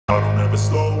I don't ever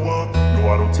slow up,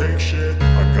 no I don't take shit.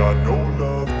 I got no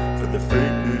love for the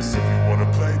fakeness. If you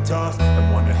wanna play tough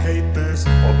and wanna hate this,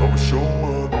 I'll always show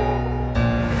up.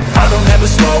 I don't ever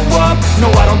slow up,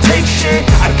 no I don't take shit.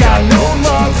 I got no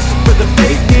love for the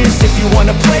fakeness. If you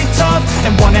wanna play tough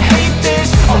and wanna hate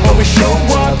this, I'll always show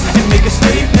up and make a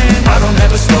statement. I don't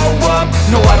ever slow up,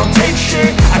 no I don't take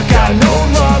shit. I got no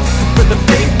love for the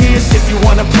fakeness. If you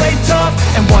wanna play tough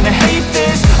and wanna hate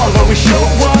this, I'll always show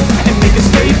up and make a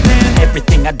statement.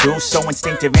 Everything I do so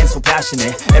instinctive and so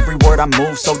passionate. Every word I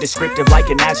move so descriptive like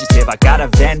an adjective. I got a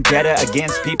vendetta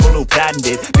against people who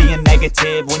patented being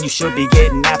negative when you should be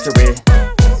getting after it.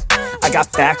 I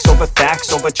got facts over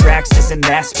tracks, this and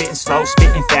that. Spitting slow,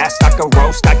 spitting fast. I could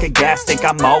roast, I could gas. Think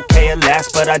I'm okay at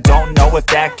last, but I don't know if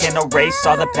that can erase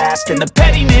all the past. And the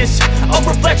pettiness, a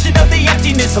reflection of the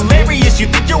emptiness. Hilarious, you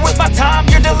think you're worth my time,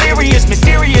 you're delirious.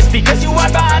 Mysterious, because you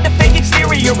hide behind a fake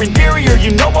exterior. Inferior,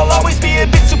 you know I'll always be a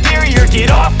bit superior. Get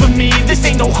off of me, this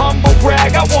ain't no humble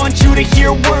brag. I want you to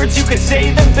hear words, you can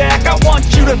say them back. I want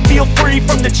you to feel free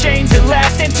from the chains at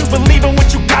last, and to believe in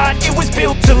what you got, it was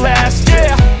built to last,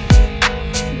 yeah.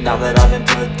 Now that I've been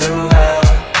put through hell,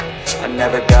 I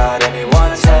never got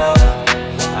anyone's help.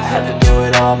 I had to do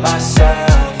it all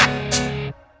myself.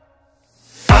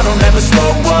 I don't ever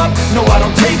slow up, no I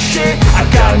don't take shit. I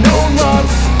got no love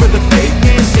for the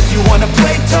fakeness. If you wanna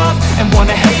play tough and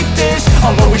wanna hate this,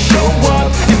 I'll always show up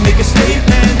and make a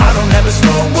statement. I don't ever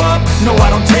slow up, no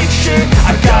I don't take shit.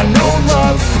 I got no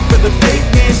love for the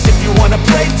fakeness. If you wanna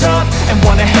play tough and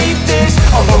wanna hate this,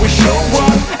 I'll always show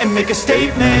up and make a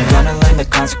statement. Gonna learn the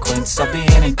consequence of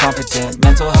being incompetent.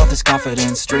 Mental health is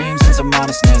confidence, dreams and some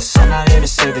honestness. I'm not here to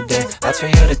save the day, that's for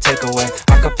you to take away.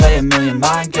 I could play a million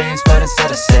mind games, but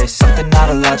instead I say something not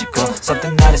illogical,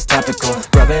 something that is topical.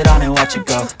 Rub it on and watch it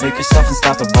go, make yourself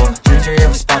unstoppable. Dreams are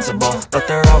irresponsible, but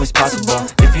they're always possible.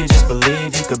 If you just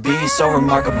believe, you could be so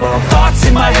remarkable. Thoughts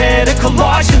in my head, a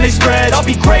collage and they spread. I'll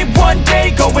be great one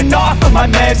day, going off of my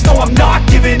meds. No, I'm not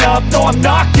giving up, no, I'm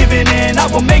not giving in. I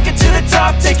will make it to the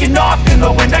top, taking off in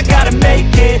the wind. I gotta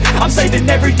make it, I'm saving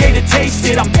every day to taste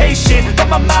it. I'm patient, but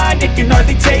my mind, it can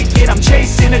hardly take it. I'm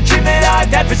chasing a dream that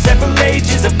I've had for several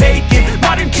ages. A vacant,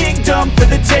 modern kingdom for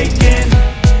the taking.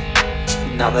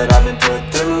 Now that I've been put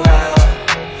through hell,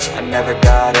 I never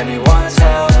got anyone's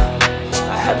help.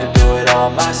 I had to do it all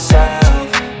myself.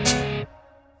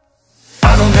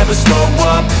 I don't ever slow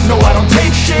up, no I don't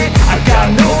take shit. I got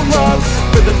no love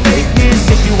for the fakeness.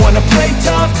 If you wanna play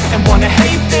tough and wanna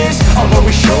hate this, I'll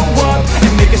always show up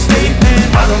and make a statement.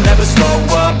 I don't ever slow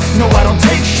up, no I don't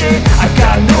take shit. I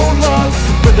got no love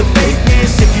for the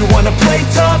fakeness. If you wanna play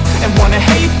tough and wanna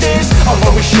hate this, I'll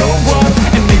always show up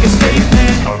and make a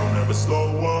statement. I don't ever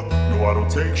slow up, no I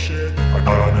don't take shit.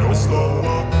 I never slow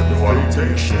up, no I don't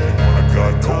take shit. I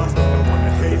got tough, I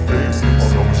wanna hate this,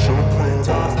 I'll always show up.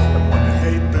 Tough, I wanna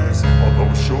hate this, I'll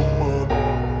always show up.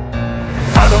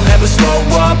 I don't ever slow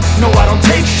up, no I don't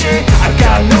take shit. I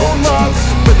got no love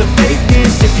for the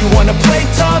fakeness. If you wanna play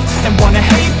tough and wanna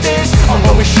hate this, I'll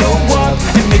always show up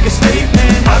and make a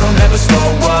statement. I don't ever slow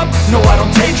up, no I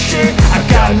don't take shit. I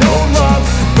got no love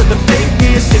for the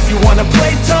fakeness. If you wanna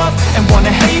play tough and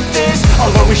wanna hate this,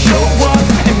 I'll always show up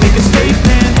and make a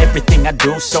statement. Everything I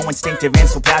do so instinctive and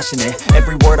so passionate.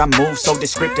 Every word I move so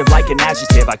descriptive like an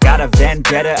adjective. I got a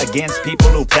vendetta against people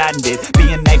who patented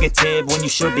being negative when you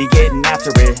should be getting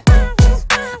after it.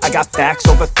 I got facts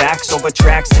over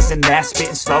tracks, this and that.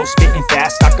 Spitting slow, spitting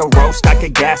fast. I could roast, I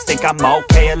could gas. Think I'm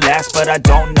okay at last, but I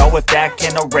don't know if that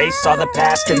can erase all the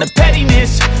past. And the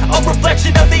pettiness, a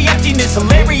reflection of the emptiness.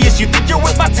 Hilarious, you think you're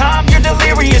worth my time, you're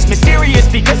delirious. Mysterious,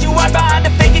 because you hide behind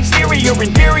a fake exterior.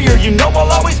 Inferior, you know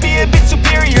I'll always be a bit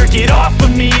superior. Get off of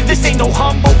me, this ain't no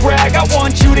humble brag. I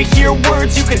want you to hear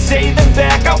words, you can say them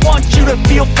back. I want you to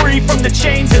feel free from the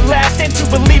chains at last, and to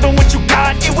believe in what you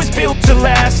got, it was built to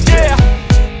last, yeah.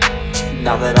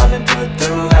 Now that I've been put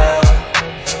through hell,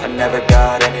 I never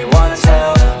got anyone's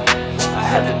help. I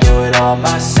had to do it all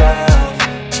myself.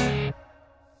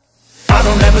 I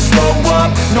don't ever slow up,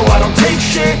 no I don't take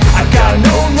shit. I got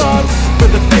no love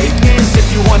for the fakeness. If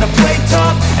you wanna play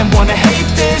tough and wanna hate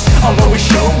this, I'll always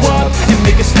show up and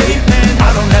make a statement.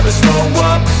 I don't ever slow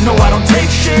up, no I don't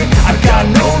take shit. I got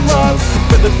no love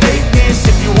for the fakeness.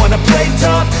 If you wanna play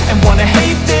tough and wanna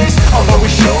hate this, I'll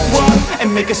always show up and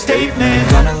make a statement.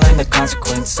 Gonna learn the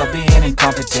consequence of being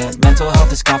incompetent. Mental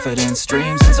health is confidence,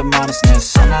 dreams and some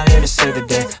honestness. I'm not here to save the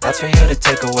day, that's for you to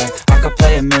take away. I could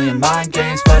play a million mind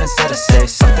games, but instead I say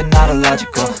something not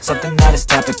illogical, something that is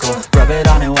topical. Rub it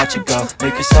on and watch it go,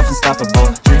 make yourself unstoppable.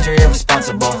 Dreams are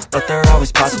irresponsible, but they're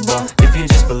always possible. If you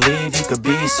just believe, you could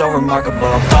be so so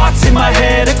remarkable. Thoughts in my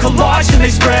head, a collage and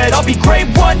they spread. I'll be great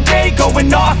one day,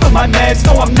 going off of my meds.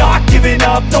 No, I'm not giving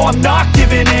up, no, I'm not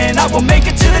giving in. I will make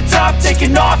it to the top,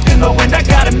 taking off in the wind. I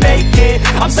gotta make it,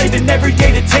 I'm saving every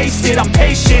day to taste it. I'm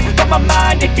patient, but my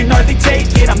mind, it can hardly take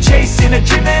it. I'm chasing a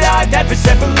dream that I've had for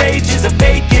several ages, a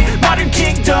vacant modern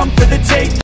kingdom for the taking.